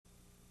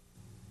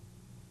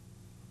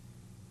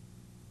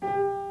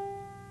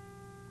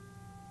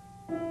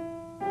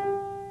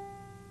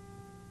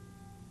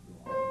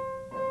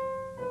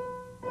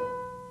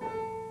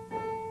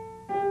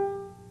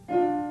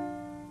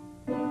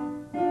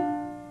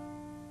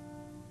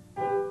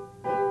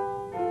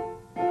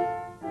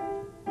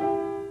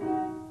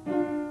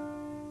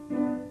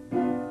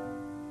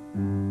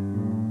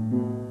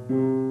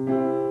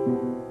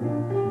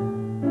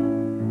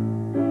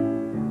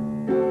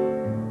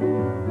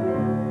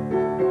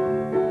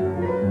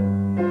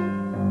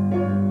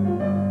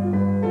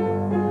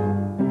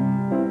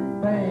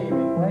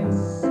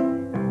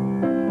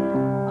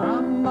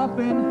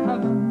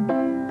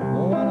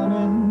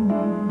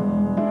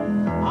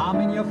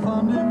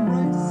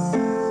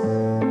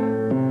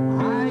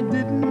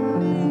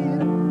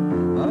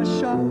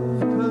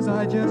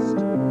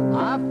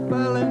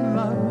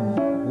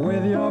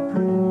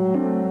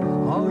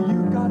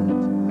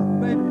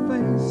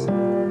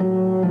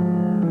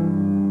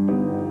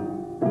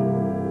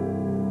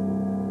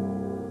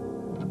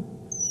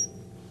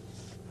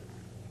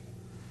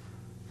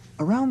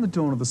Around the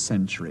dawn of the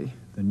century,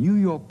 the New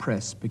York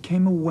press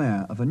became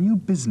aware of a new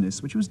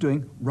business which was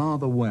doing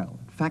rather well.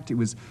 In fact, it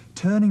was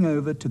turning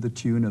over to the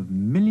tune of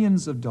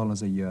millions of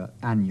dollars a year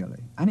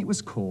annually, and it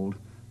was called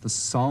the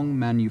song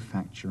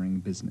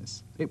manufacturing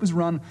business. It was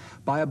run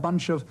by a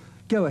bunch of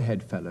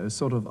go-ahead fellows,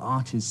 sort of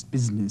artist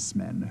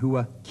businessmen, who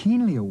were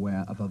keenly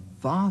aware of a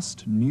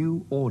vast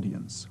new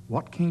audience,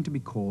 what came to be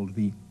called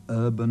the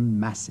urban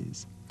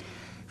masses.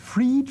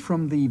 Freed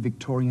from the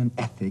Victorian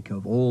ethic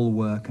of all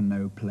work and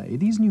no play,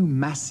 these new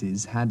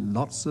masses had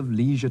lots of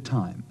leisure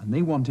time, and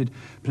they wanted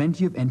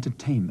plenty of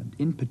entertainment.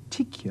 In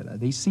particular,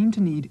 they seemed to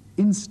need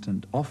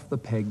instant,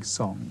 off-the-peg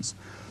songs.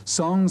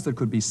 Songs that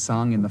could be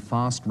sung in the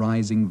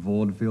fast-rising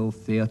vaudeville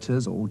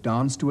theatres or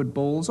danced to at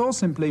balls, or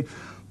simply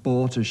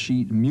bought as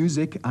sheet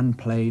music and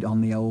played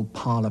on the old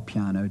parlour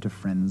piano to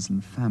friends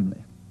and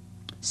family.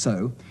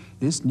 So,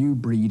 this new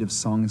breed of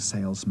song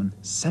salesman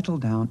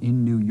settled down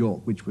in New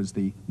York, which was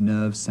the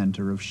nerve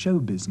center of show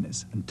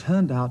business, and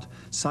turned out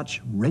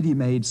such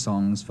ready-made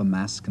songs for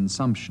mass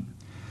consumption.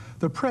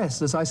 The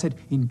press, as I said,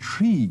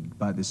 intrigued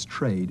by this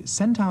trade,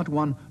 sent out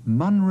one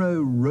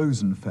Monroe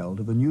Rosenfeld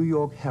of the New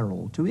York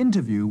Herald to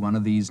interview one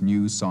of these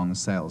new song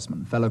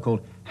salesmen, a fellow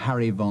called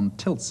Harry von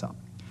Tilzer.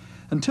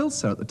 And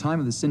Tilzer, at the time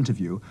of this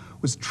interview,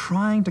 was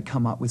trying to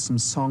come up with some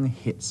song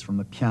hits from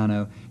the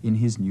piano in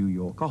his New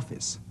York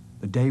office.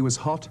 The day was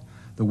hot,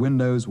 the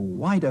windows were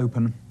wide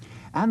open,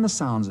 and the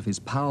sounds of his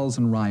pals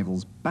and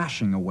rivals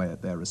bashing away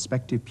at their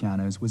respective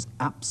pianos was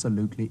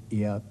absolutely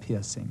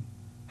ear-piercing.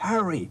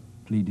 "Harry,"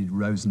 pleaded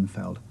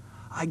Rosenfeld,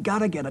 "I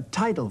gotta get a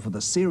title for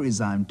the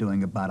series I'm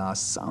doing about our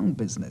song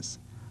business.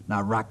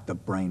 Now rack the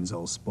brains,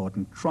 old sport,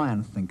 and try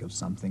and think of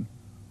something."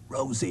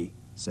 "Rosie,"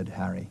 said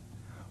Harry,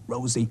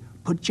 "Rosie,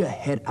 put your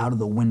head out of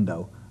the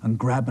window and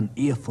grab an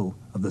earful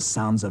of the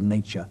sounds of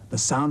nature, the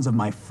sounds of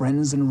my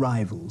friends and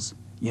rivals.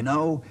 You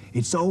know,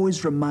 it's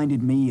always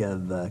reminded me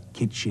of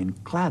kitchen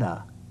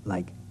clatter,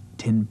 like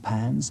tin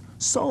pans.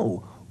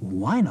 So,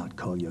 why not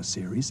call your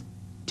series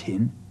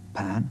Tin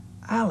Pan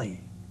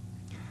Alley?"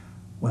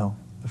 Well,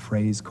 the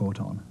phrase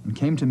caught on and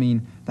came to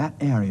mean that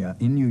area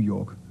in New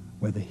York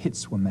where the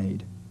hits were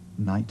made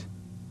night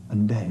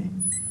and day.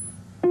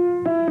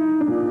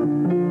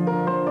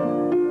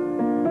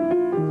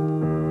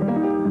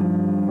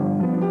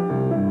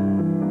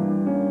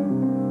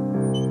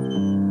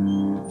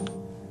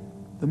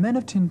 The men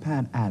of Tin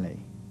Pan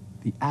Alley,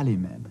 the alley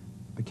men,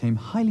 became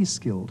highly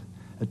skilled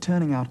at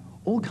turning out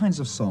all kinds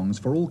of songs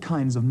for all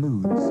kinds of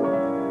moods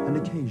and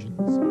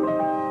occasions.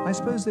 I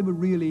suppose they were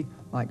really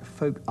like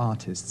folk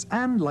artists,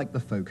 and like the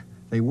folk,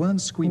 they weren't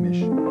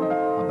squeamish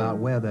about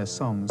where their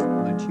songs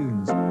and their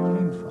tunes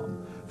came from.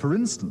 For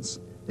instance,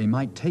 they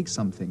might take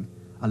something,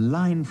 a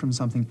line from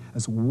something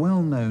as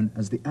well known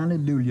as the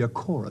Alleluia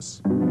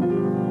chorus,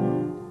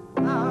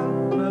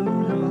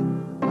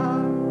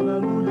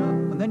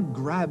 then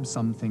grab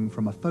something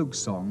from a folk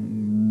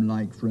song,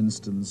 like, for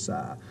instance,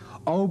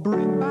 "Oh,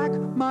 bring back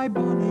my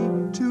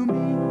Bonnie to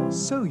me,"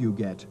 so you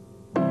get.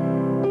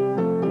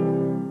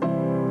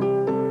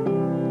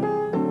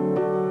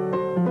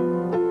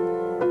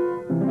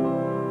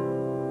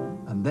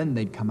 And then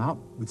they'd come out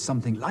with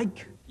something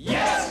like,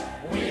 "Yes,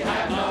 we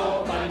have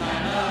no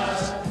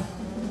bananas.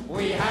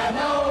 We have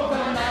no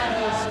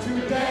bananas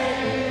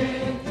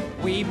today.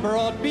 We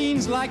brought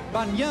beans like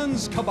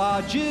bunions,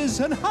 cabbages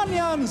and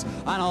onions,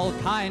 and all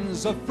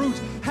kinds of fruit,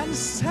 and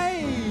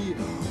say,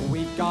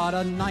 we've got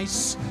a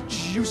nice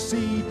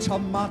juicy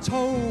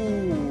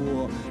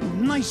tomato,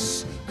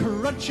 nice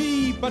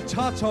crunchy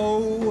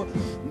potato.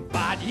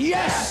 But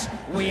yes,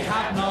 we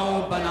have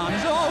no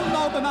bananas, oh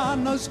no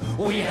bananas,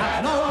 we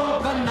have no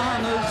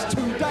bananas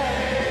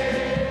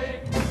today."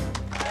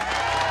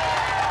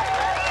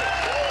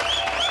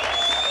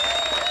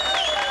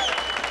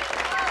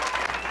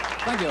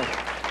 Thank you.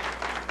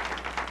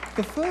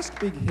 The first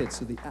big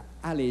hits of the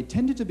alley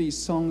tended to be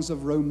songs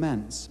of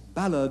romance,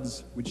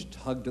 ballads which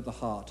tugged at the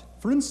heart.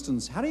 For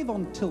instance, Harry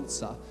von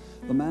Tilzer,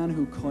 the man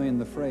who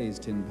coined the phrase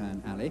Tin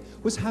Pan Alley,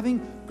 was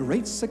having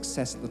great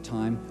success at the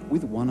time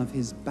with one of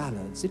his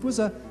ballads. It was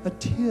a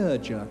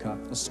tear-jerker,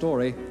 a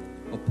story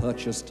of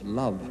purchased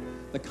love,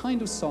 the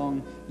kind of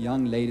song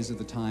young ladies of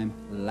the time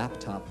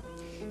lapped up.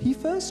 He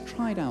first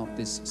tried out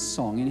this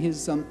song in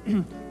his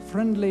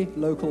friendly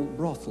local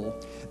brothel,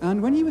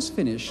 and when he was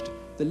finished,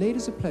 the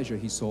ladies of pleasure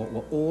he saw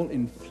were all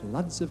in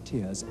floods of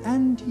tears,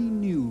 and he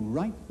knew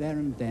right there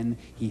and then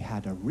he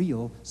had a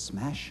real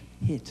smash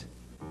hit.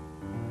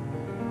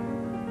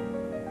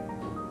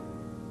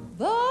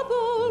 The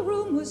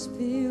ballroom was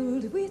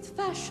filled with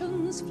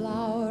fashion's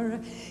flower.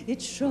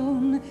 It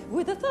shone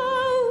with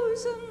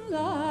 1,000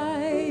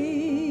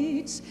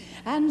 lights.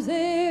 And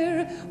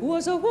there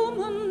was a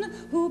woman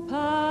who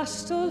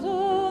passed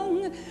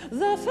along,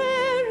 the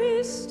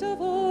fairest of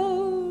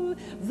all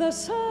the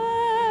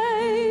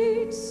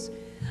sights.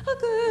 A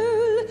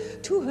girl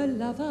to her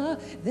lover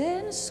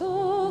then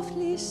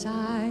softly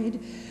sighed,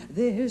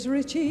 "There's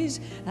riches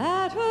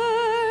at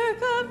her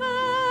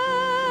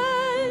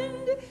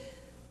command."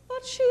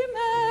 But she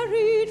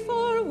married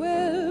for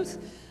wealth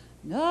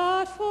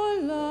not for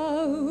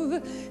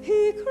love,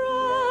 he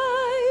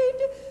cried,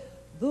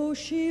 though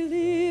she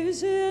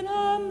lives in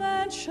a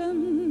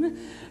mansion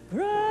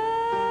grand.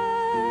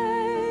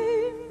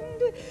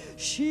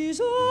 She's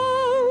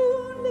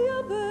only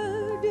a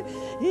bird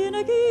in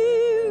a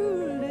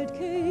gilded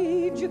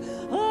cage,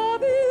 a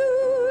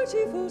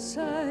beautiful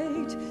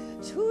sight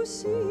to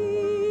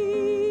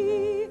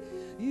see.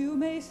 You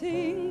may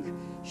think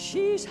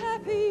she's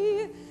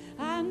happy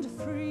and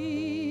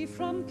free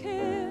from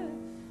care.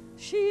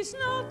 She's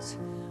not,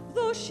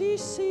 though she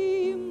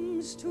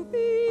seems to be.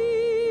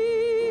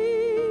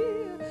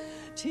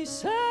 'Tis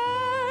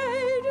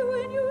sad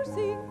when you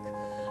think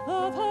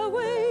of her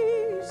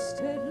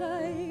wasted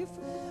life,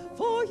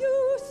 for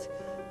youth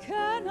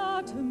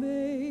cannot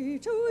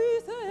mate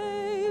with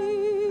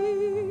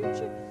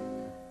age,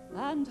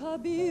 and her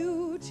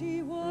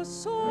beauty was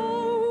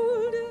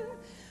sold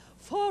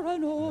for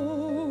an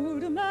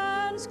old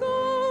man's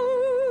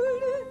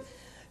gold.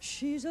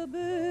 She's a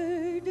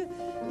bird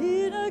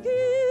in a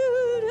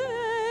gilded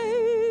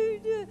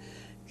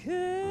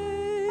cage.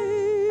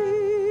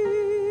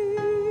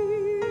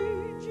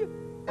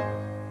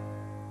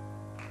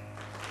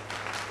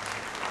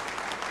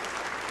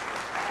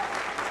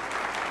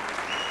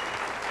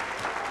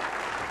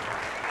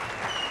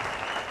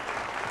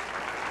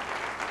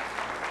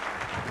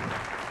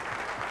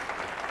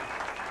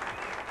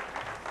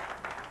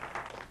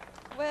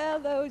 Well,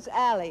 those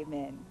alley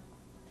men.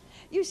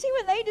 You see,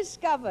 when they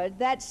discovered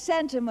that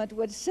sentiment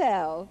would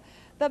sell,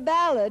 the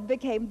ballad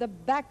became the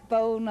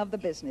backbone of the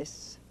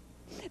business.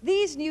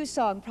 These new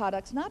song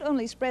products not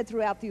only spread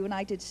throughout the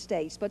United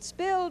States, but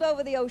spilled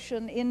over the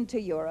ocean into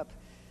Europe.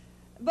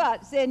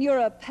 But then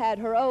Europe had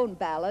her own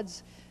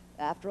ballads.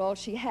 After all,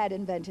 she had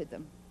invented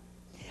them.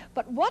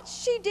 But what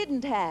she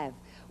didn't have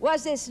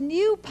was this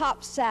new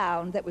pop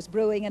sound that was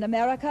brewing in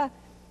America.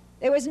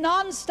 It was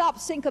non-stop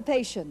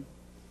syncopation.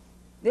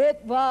 It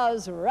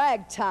was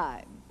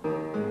ragtime.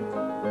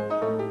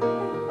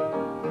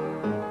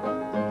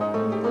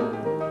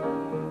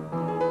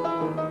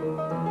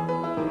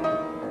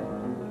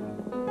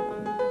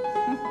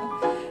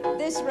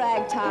 This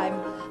ragtime,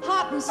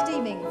 hot and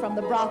steaming from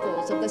the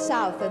brothels of the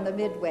South and the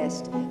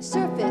Midwest,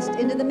 surfaced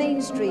into the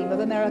mainstream of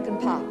American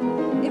pop.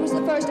 It was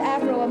the first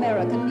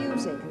Afro-American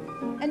music,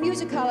 and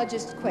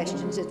musicologists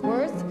questioned its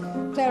worth,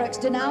 clerics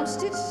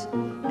denounced it,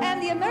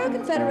 and the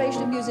American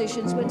Federation of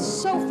Musicians went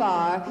so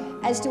far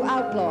as to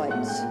outlaw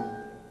it.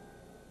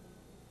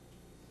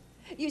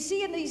 You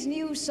see, in these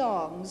new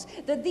songs,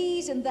 the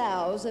these and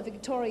thous of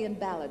Victorian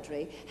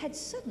balladry had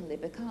suddenly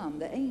become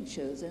the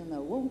ain'tchas and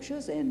the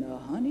won'tchas and the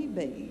honey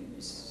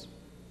babes.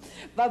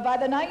 But by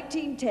the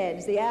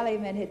 1910s, the alley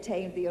men had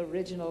tamed the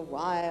original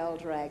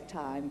wild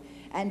ragtime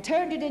and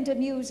turned it into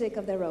music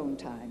of their own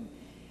time.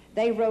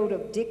 They wrote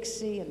of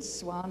Dixie and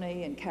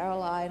Swanee and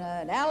Carolina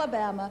and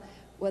Alabama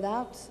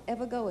without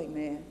ever going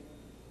there.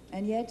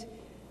 And yet,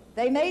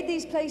 they made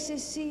these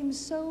places seem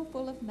so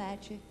full of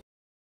magic